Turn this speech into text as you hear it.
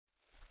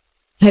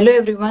Hello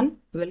everyone,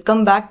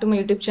 welcome back to my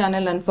YouTube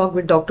channel Unfog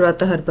with Dr.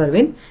 Atahar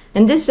Parveen.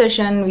 In this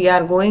session, we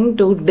are going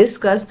to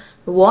discuss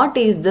what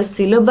is the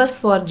syllabus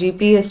for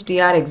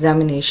GPSTR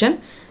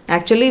examination.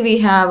 Actually, we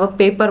have a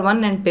paper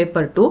 1 and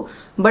paper 2,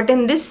 but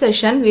in this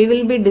session, we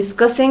will be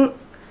discussing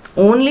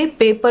only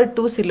paper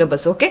 2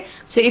 syllabus. Okay,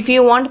 so if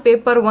you want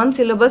paper 1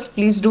 syllabus,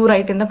 please do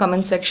write in the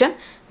comment section.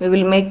 We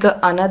will make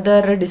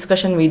another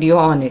discussion video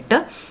on it.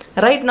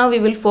 Right now, we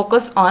will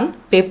focus on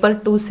paper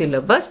 2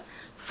 syllabus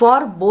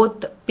for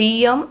both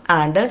PM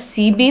and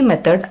CB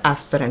method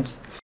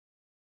aspirants.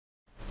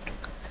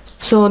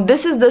 So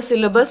this is the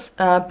syllabus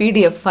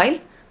PDF file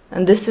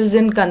and this is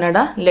in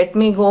Kannada. Let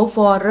me go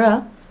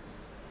for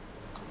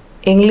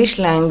English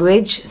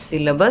language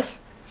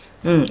syllabus.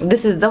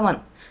 This is the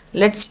one.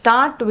 Let's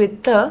start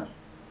with the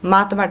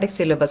mathematics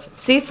syllabus.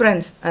 See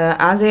friends,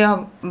 as I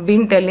have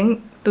been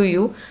telling to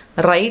you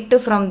right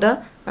from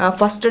the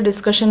first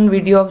discussion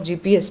video of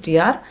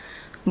GPSTR,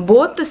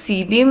 both the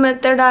CB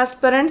method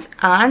aspirants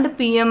and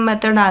PM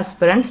method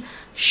aspirants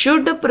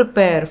should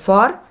prepare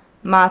for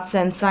maths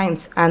and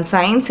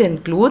science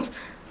includes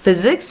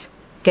physics,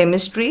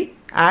 chemistry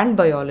and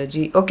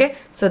biology. Okay,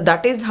 so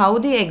that is how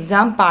the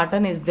exam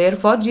pattern is there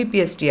for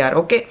GPSTR.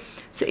 Okay,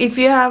 so if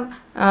you have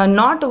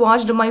not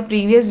watched my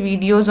previous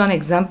videos on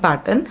exam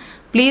pattern,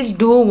 please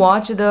do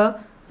watch the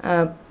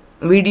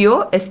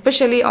video,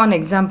 especially on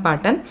exam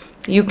pattern.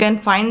 You can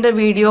find the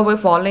video by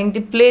following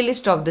the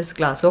playlist of this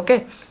class.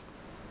 Okay,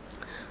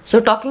 so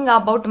talking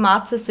about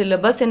maths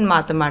syllabus in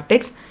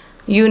mathematics,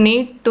 you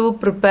need to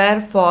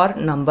prepare for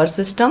number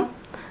system,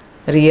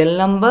 real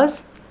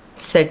numbers,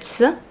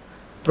 sets,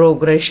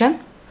 progression,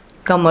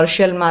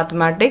 commercial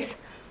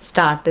mathematics,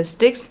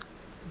 statistics,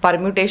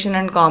 permutation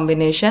and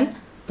combination,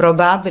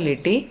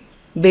 probability,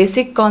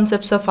 basic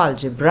concepts of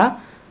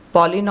algebra,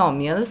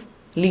 polynomials,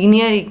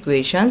 linear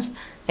equations,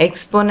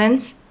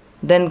 exponents,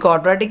 then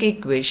quadratic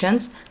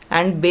equations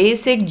and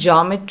basic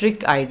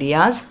geometric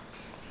ideas,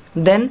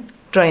 then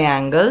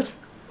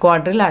triangles,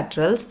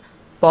 quadrilaterals,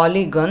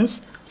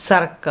 polygons,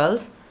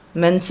 circles,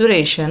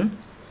 mensuration,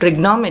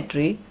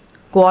 trigonometry,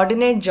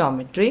 coordinate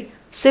geometry,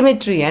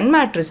 symmetry and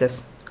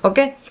matrices.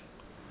 Okay,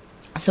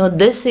 so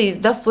this is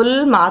the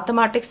full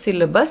mathematics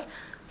syllabus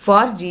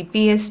for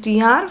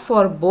GPSTR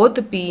for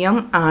both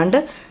PM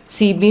and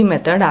CB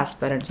method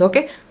aspirants.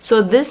 Okay,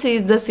 so this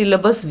is the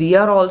syllabus we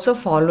are also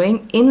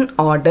following in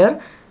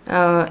order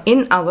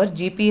in our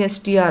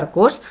GPSTR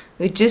course,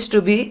 which is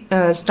to be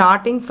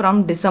starting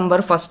from December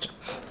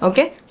 1st.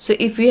 Okay, so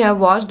if you have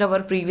watched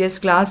our previous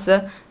class,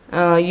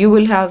 you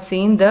will have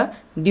seen the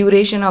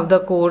duration of the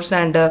course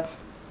and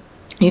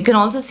you can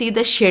also see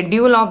the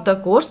schedule of the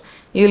course.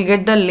 You will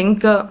get the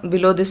link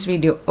below this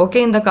video.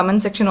 Okay, in the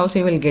comment section also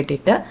you will get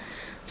it.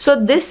 So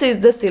this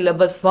is the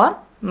syllabus for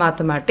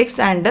mathematics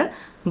and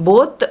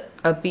both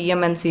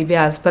PM and CB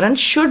aspirants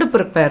should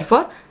prepare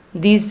for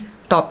these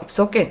topics.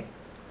 Okay,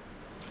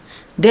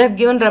 they have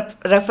given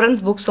reference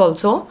books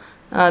also.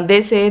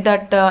 They say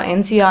that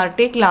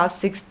NCERT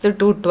class 6th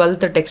to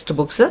 12th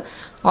textbooks or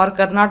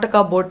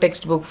Karnataka board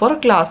textbook for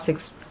class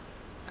 6th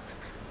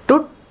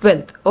to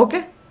 12th.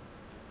 Okay,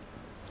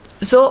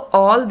 so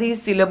all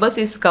these syllabus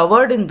is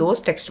covered in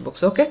those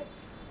textbooks. Okay,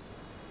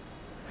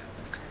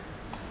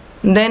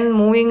 then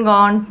moving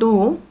on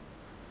to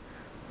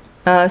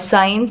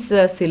science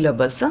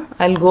syllabus.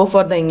 I'll go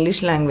for the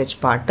English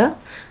language part.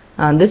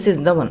 This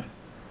is the one.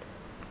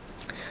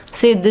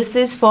 See, this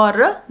is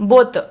for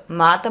both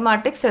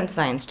mathematics and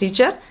science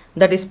teacher,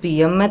 that is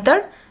PM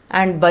method,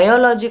 and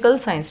biological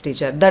science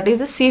teacher, that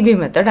is a CB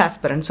method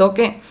aspirants.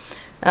 Okay,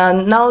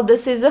 now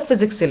this is a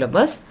physics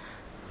syllabus.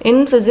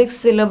 In physics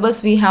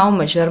syllabus we have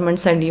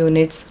measurements and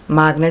units,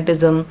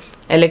 magnetism,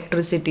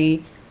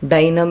 electricity,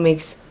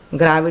 dynamics,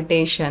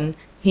 gravitation,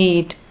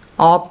 heat,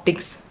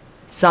 optics,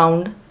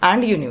 sound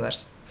and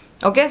universe.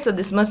 Okay, so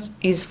this much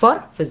is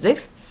for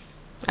physics.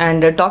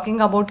 And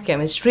talking about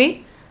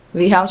chemistry,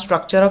 we have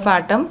structure of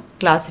atom,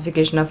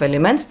 classification of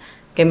elements,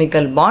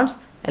 chemical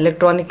bonds,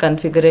 electronic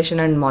configuration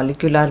and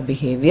molecular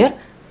behavior,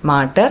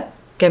 matter,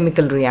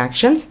 chemical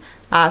reactions,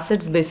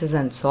 acids, bases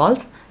and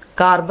salts,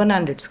 carbon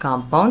and its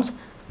compounds,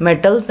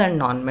 metals and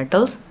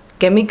non-metals,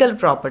 chemical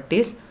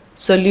properties,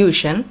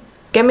 solution,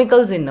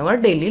 chemicals in our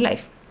daily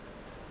life.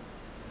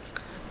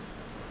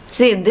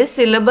 See, this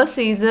syllabus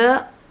is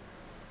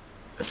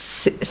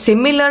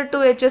similar to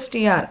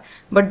HSTR,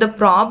 but the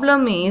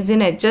problem is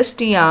in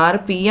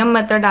HSTR PM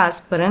method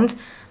aspirants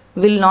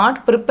will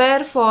not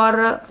prepare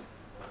for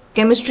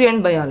chemistry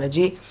and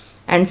biology,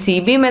 and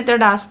CB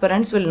method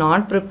aspirants will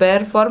not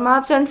prepare for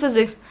maths and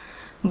physics.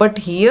 But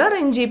here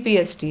in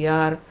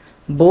GPSTR,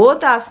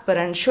 both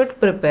aspirants should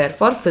prepare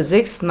for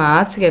physics,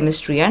 maths,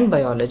 chemistry and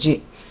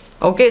biology.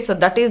 Okay, so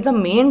that is the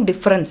main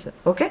difference.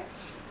 Okay,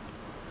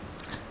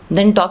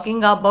 then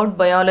talking about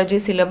biology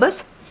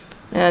syllabus,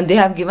 they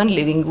have given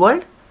living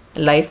world,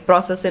 life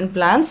process in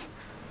plants,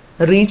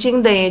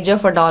 reaching the age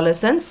of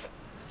adolescence,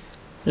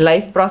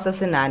 life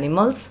process in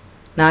animals,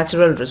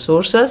 natural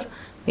resources,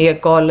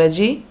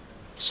 ecology,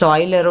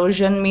 soil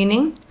erosion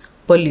meaning,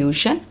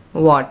 pollution,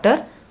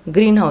 water,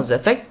 greenhouse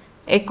effect,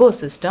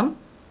 ecosystem,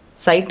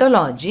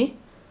 cytology,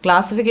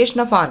 classification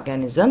of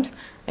organisms,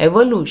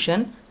 evolution,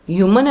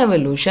 human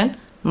evolution,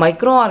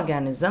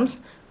 microorganisms,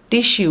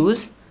 tissues,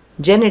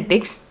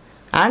 genetics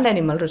and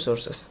animal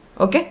resources.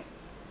 Okay.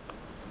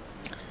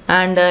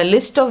 And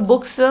list of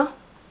books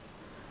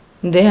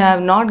they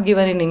have not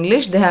given in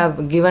English, they have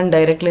given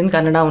directly in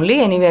Kannada only.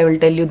 Anyway, I will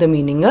tell you the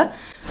meaning.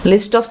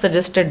 List of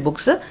suggested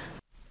books.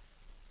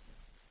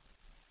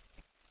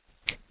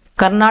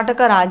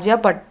 Karnataka ರಾಜ್ಯ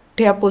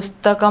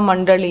ಪಠ್ಯಪುಸ್ತಕ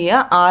ಮಂಡಳಿಯ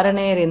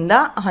 6ನೇರಿಂದ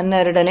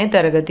 12ನೇ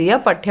ತರಗತಿಯ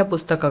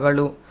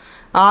ಪಠ್ಯಪುಸ್ತಕಗಳು,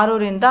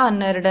 6ರಿಂದ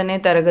 12ನೇ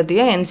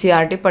ತರಗತಿಯ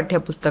NCERT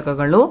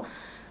ಪಠ್ಯಪುಸ್ತಕಗಳು,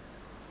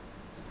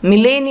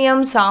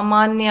 millennium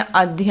ಸಾಮಾನ್ಯ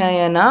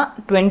ಅಧ್ಯಯನ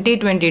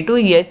 2022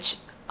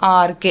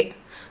 HRK.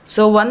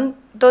 So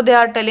they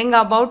are telling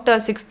about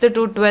 6th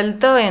to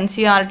 12th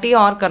NCERT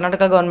or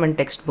Karnataka government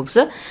textbooks.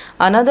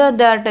 Another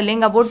they are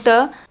telling about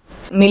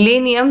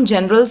Millennium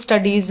General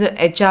Studies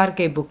HRK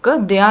book.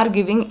 They are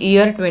giving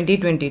year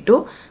 2022,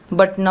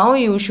 but now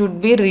you should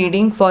be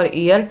reading for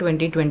year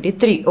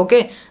 2023.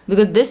 Okay,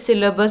 because this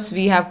syllabus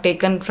we have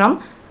taken from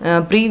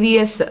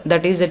previous,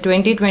 that is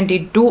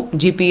 2022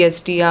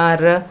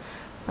 GPSTR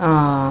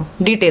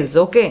details.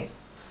 Okay,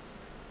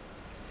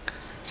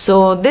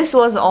 so this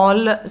was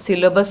all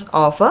syllabus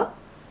of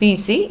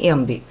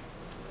PCMB.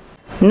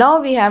 Now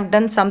we have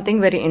done something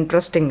very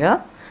interesting.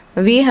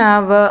 We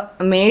have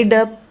made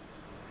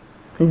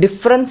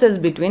differences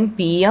between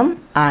PM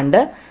and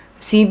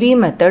CB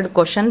method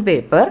question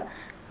paper.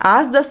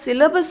 As the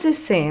syllabus is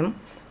same,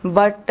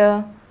 but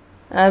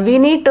we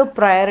need to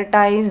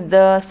prioritize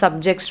the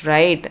subjects,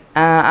 right?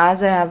 As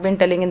I have been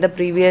telling in the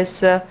previous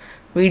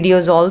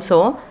videos also,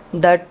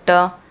 that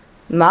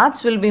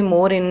maths will be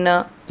more in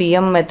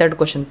PM method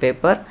question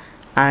paper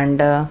and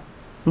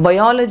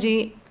biology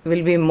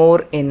will be more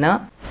in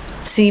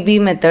CB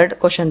method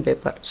question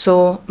paper. So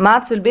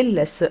maths will be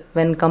less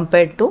when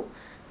compared to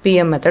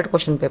PM method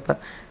question paper.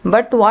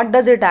 But what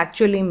does it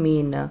actually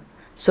mean?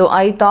 So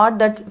I thought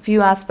that few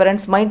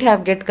aspirants might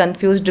have get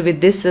confused with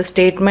this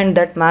statement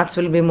that maths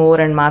will be more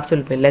and maths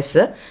will be less.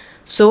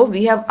 So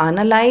we have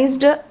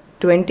analyzed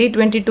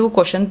 2022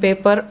 question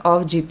paper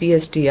of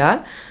GPSTR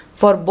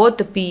for both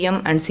PM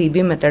and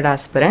CB method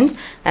aspirants,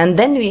 and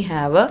then we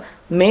have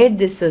made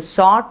this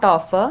sort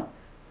of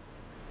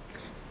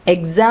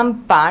exam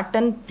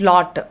pattern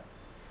plot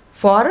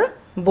for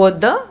both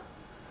the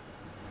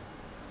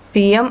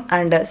PM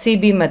and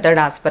CB method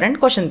aspirant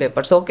question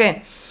papers. Okay,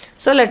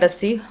 so let us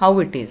see how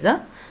it is.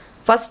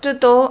 First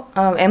though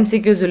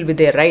MCQs will be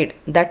there, right?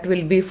 That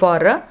will be for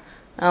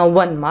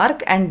 1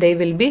 mark and they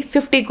will be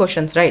 50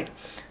 questions, right?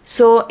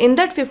 So in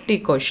that 50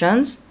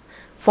 questions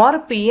for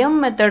PM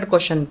method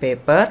question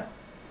paper,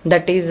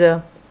 that is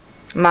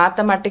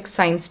mathematics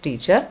science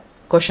teacher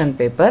question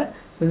paper,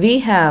 we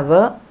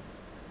have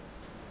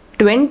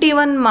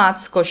 21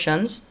 maths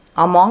questions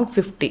among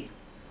 50.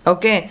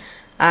 Okay,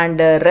 and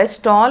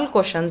rest all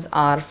questions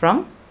are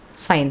from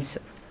science.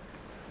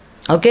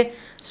 Okay,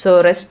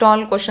 so rest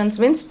all questions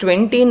means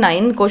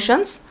 29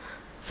 questions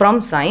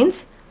from science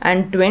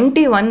and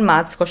 21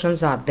 maths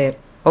questions are there.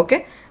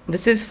 Okay,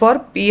 this is for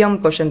PM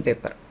question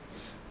paper.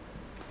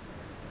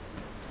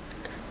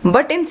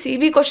 But in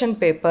CB question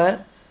paper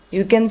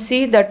you can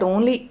see that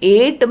only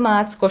 8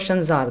 maths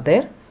questions are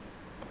there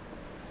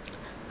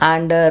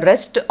and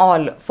rest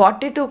all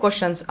 42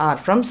 questions are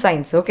from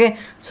science. Okay,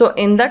 so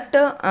in that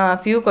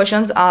few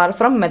questions are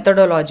from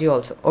methodology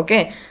also.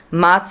 Okay,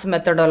 maths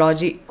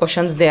methodology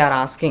questions they are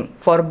asking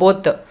for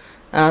both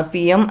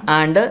PM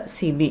and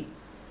CB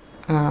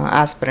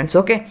aspirants.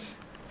 Okay,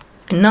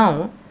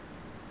 now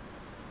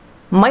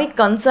my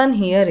concern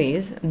here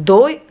is,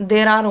 though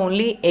there are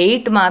only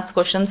 8 maths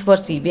questions for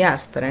CB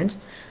aspirants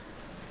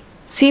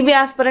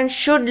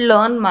should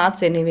learn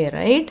maths anyway,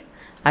 right?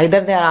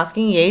 Either they are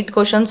asking 8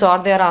 questions or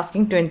they are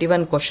asking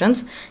 21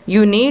 questions.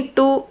 You need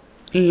to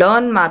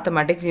learn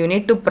mathematics, you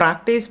need to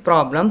practice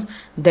problems,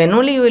 then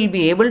only you will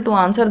be able to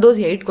answer those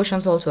 8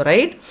 questions also,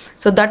 right?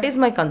 So that is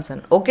my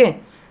concern. Okay,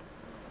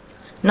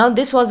 now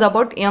this was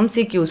about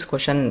MCQs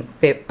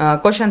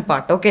question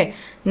part. Okay,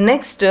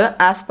 next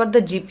as per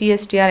the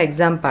GPSTR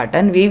exam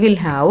pattern we will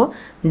have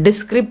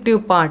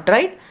descriptive part,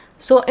 right?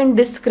 So in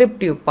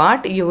descriptive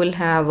part you will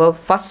have a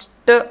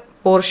first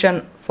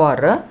portion for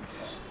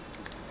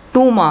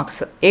 2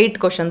 marks. 8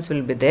 questions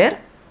will be there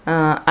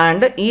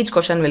and each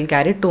question will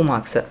carry 2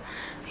 marks.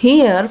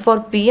 Here for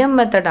PM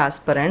method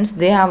aspirants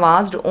they have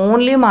asked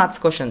only maths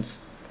questions.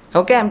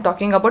 Okay, I am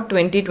talking about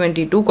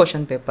 2022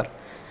 question paper.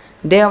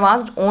 They have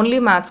asked only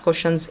maths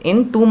questions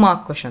in 2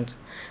 mark questions.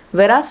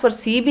 Whereas for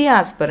CB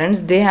aspirants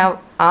they have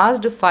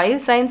asked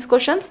 5 science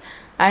questions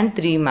and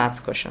 3 maths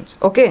questions.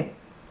 Okay,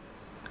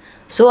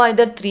 so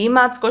either 3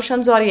 maths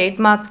questions or 8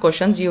 maths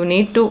questions you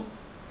need to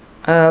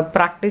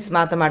practice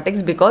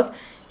mathematics, because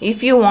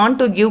if you want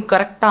to give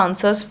correct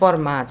answers for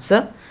maths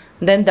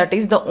then that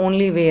is the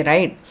only way,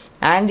 right?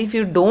 And if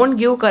you don't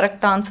give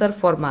correct answer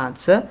for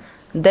maths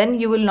then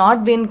you will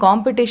not be in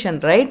competition,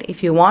 right?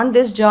 If you want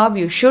this job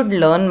you should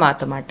learn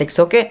mathematics.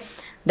 Okay,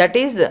 that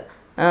is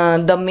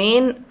the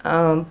main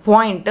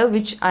point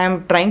which I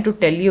am trying to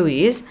tell you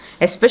is,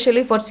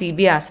 especially for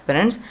CB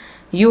aspirants,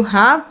 you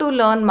have to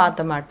learn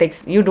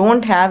mathematics. You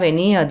don't have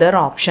any other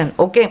option.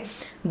 Okay,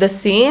 the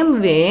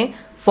same way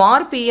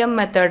for PM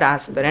method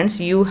aspirants,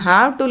 you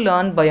have to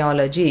learn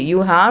biology,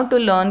 you have to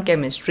learn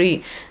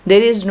chemistry.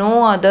 There is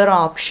no other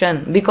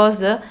option,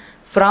 because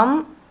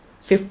from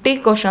 50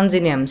 questions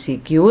in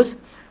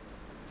MCQs,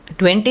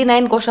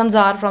 29 questions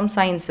are from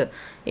science.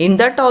 In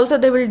that also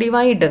they will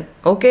divide.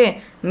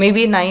 Okay,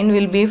 maybe 9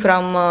 will be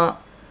from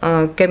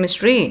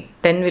chemistry,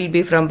 10 will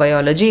be from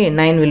biology,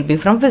 9 will be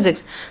from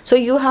physics. So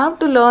you have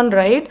to learn,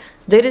 right?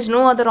 There is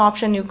no other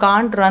option. You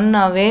can't run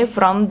away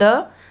from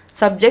the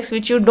subjects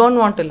which you don't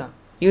want to learn.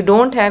 You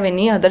don't have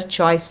any other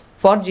choice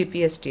for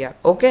GPSTR.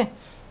 Okay.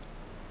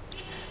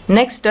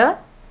 Next,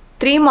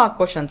 3 mark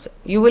questions.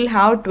 You will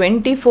have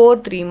 24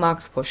 3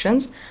 marks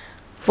questions.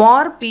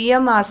 For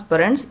PM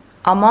aspirants,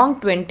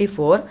 among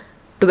 24,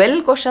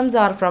 12 questions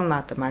are from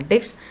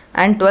mathematics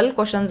and 12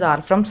 questions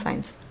are from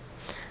science.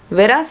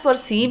 Whereas for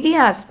CB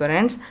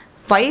aspirants,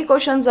 5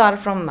 questions are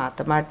from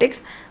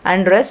mathematics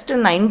and rest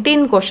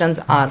 19 questions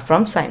are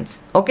from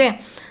science. Okay.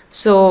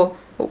 So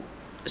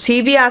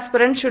CB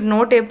aspirants should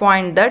note a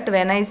point that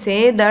when I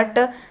say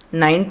that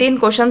 19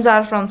 questions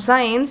are from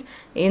science,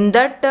 in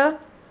that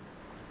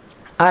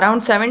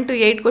around 7 to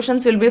 8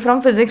 questions will be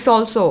from physics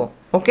also.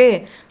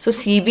 Okay, so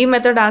CB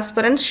method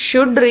aspirants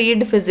should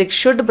read physics,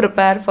 should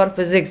prepare for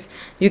physics.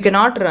 You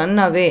cannot run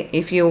away.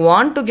 If you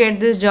want to get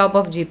this job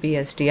of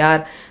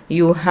GPSTR,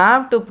 you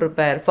have to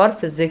prepare for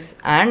physics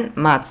and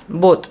maths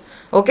both.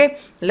 Okay,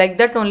 like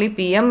that only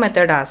PM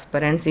method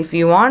aspirants, if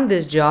you want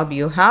this job,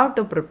 you have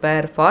to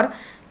prepare for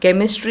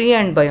chemistry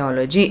and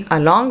biology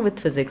along with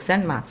physics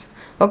and maths.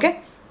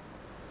 Okay,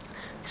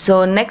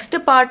 so next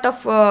part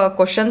of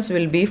questions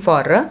will be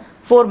for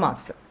 4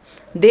 marks.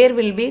 There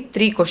will be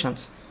 3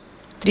 questions.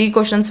 3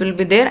 questions will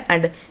be there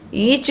and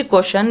each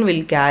question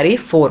will carry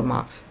 4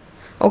 marks.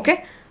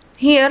 Okay.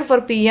 Here for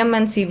PM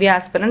and CB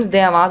aspirants, they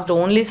have asked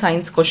only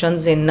science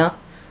questions in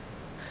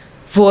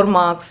 4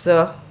 marks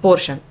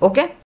portion.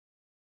 Okay.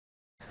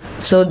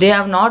 So they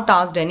have not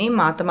asked any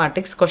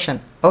mathematics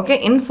question. Okay,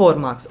 in 4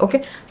 marks.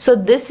 Okay. So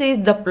this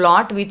is the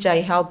plot which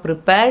I have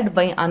prepared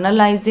by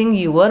analyzing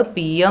your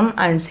PM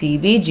and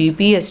CB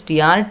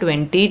GPSTR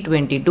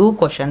 2022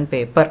 question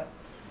paper.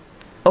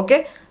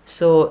 Okay.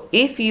 So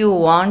if you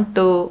want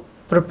to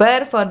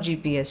prepare for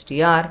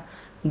GPSTR,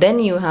 then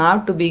you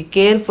have to be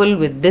careful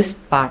with this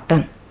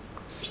pattern.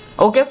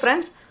 Okay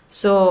friends,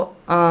 so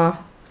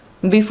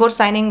before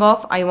signing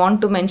off, I want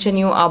to mention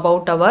you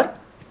about our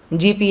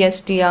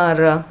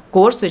GPSTR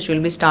course which will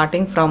be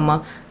starting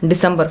from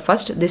December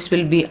 1st. This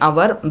will be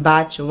our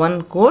batch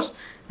 1 course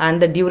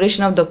and the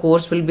duration of the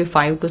course will be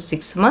 5 to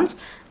 6 months.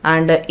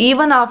 And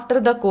even after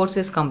the course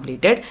is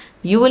completed,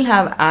 you will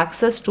have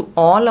access to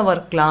all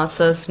our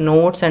classes,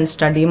 notes and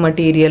study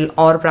material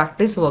or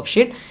practice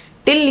worksheet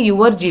till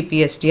your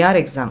GPSTR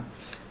exam.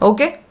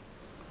 Okay.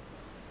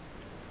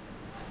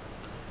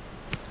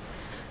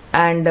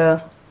 And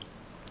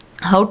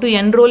how to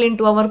enroll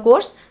into our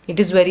course?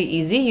 It is very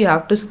easy. You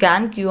have to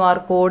scan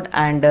QR code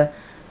and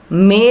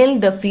mail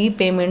the fee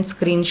payment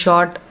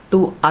screenshot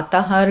to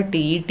Atahar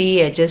TET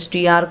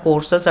HSTR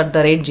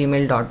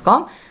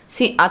courses@gmail.com.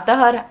 See,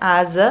 Atahar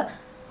has the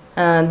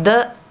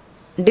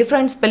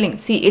different spelling.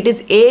 See, it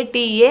is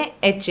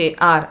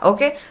ATAHAR.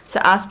 Okay.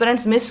 So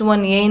aspirants miss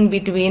one A in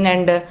between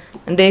and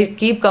they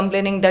keep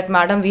complaining that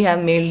madam, we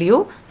have mailed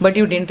you but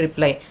you didn't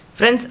reply.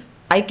 Friends,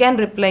 I can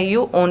reply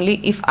you only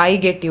if I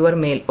get your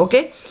mail.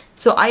 Okay.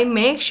 So I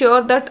make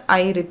sure that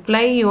I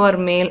reply your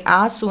mail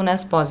as soon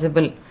as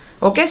possible.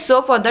 Okay.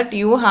 So for that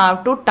you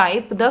have to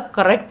type the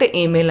correct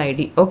email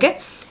ID. Okay.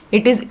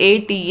 It is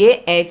ATAHARTET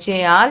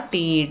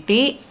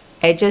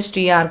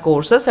HSTR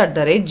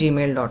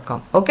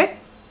courses@gmail.com. Okay.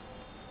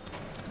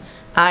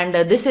 And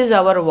this is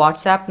our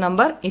WhatsApp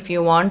number. If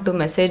you want to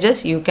message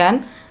us, you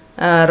can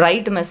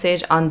write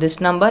message on this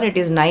number. It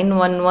is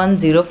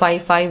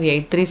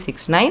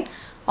 911-055-8369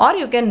 or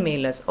you can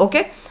mail us.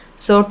 Okay.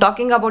 So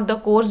talking about the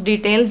course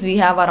details, we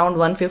have around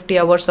 150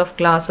 hours of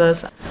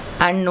classes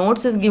and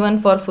notes is given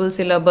for full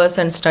syllabus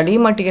and study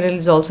material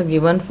is also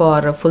given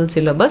for full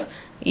syllabus.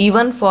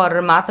 Even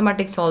for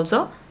mathematics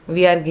also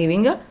we are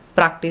giving a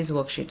practice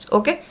worksheets.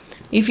 Okay.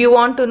 If you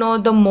want to know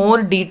the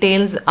more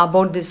details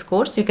about this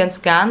course, you can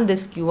scan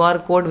this QR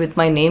code with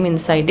my name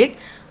inside it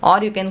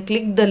or you can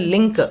click the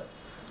link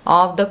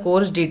of the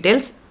course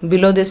details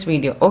below this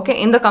video. Okay.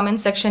 In the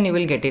comment section you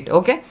will get it.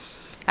 Okay.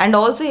 And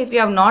also if you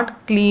have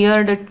not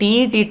cleared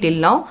TET till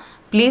now,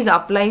 please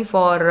apply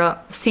for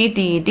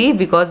CTET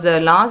because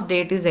the last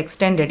date is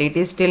extended. It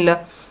is till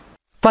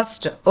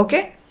 1st.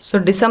 Okay. So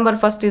December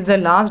 1st is the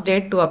last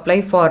date to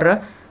apply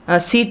for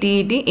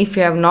CTET. If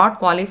you have not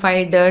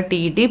qualified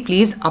TET,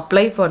 please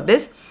apply for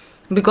this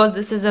because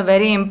this is a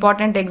very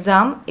important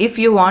exam. If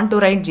you want to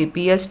write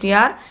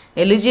GPSTR,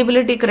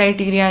 eligibility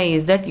criteria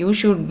is that you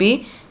should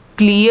be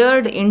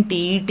cleared in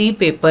TET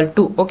paper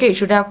 2. Okay, you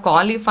should have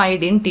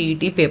qualified in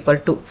TET paper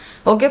 2.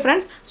 Okay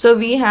friends, so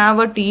we have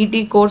a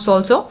TET course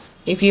also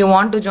If you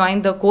want to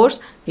join the course,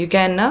 you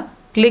can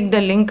click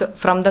the link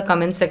from the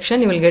comment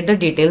section. You will get the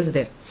details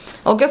there.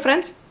 Okay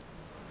friends.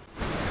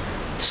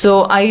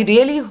 So I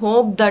really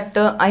hope that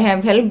I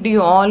have helped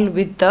you all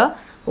with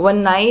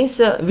one nice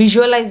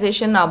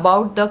visualization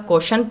about the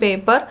question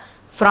paper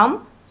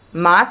from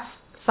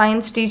maths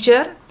science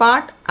teacher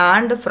part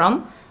and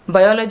from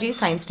biology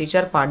science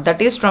teacher part,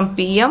 that is from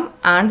PM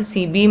and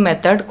CB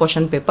method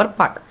question paper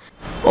part.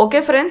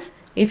 Okay friends,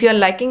 if you are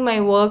liking my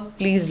work,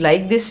 please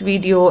like this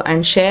video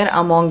and share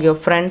among your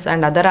friends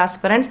and other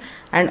aspirants,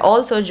 and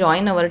also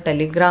join our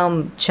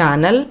Telegram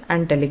channel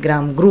and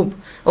Telegram group.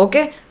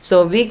 Okay,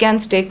 so we can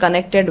stay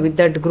connected with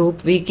that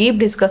group. We keep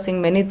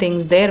discussing many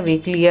things there. We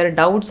clear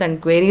doubts and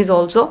queries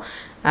also,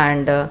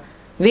 and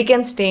we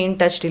can stay in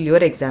touch till your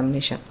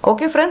examination.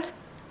 Okay friends,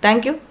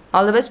 thank you.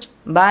 All the best.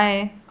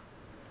 Bye.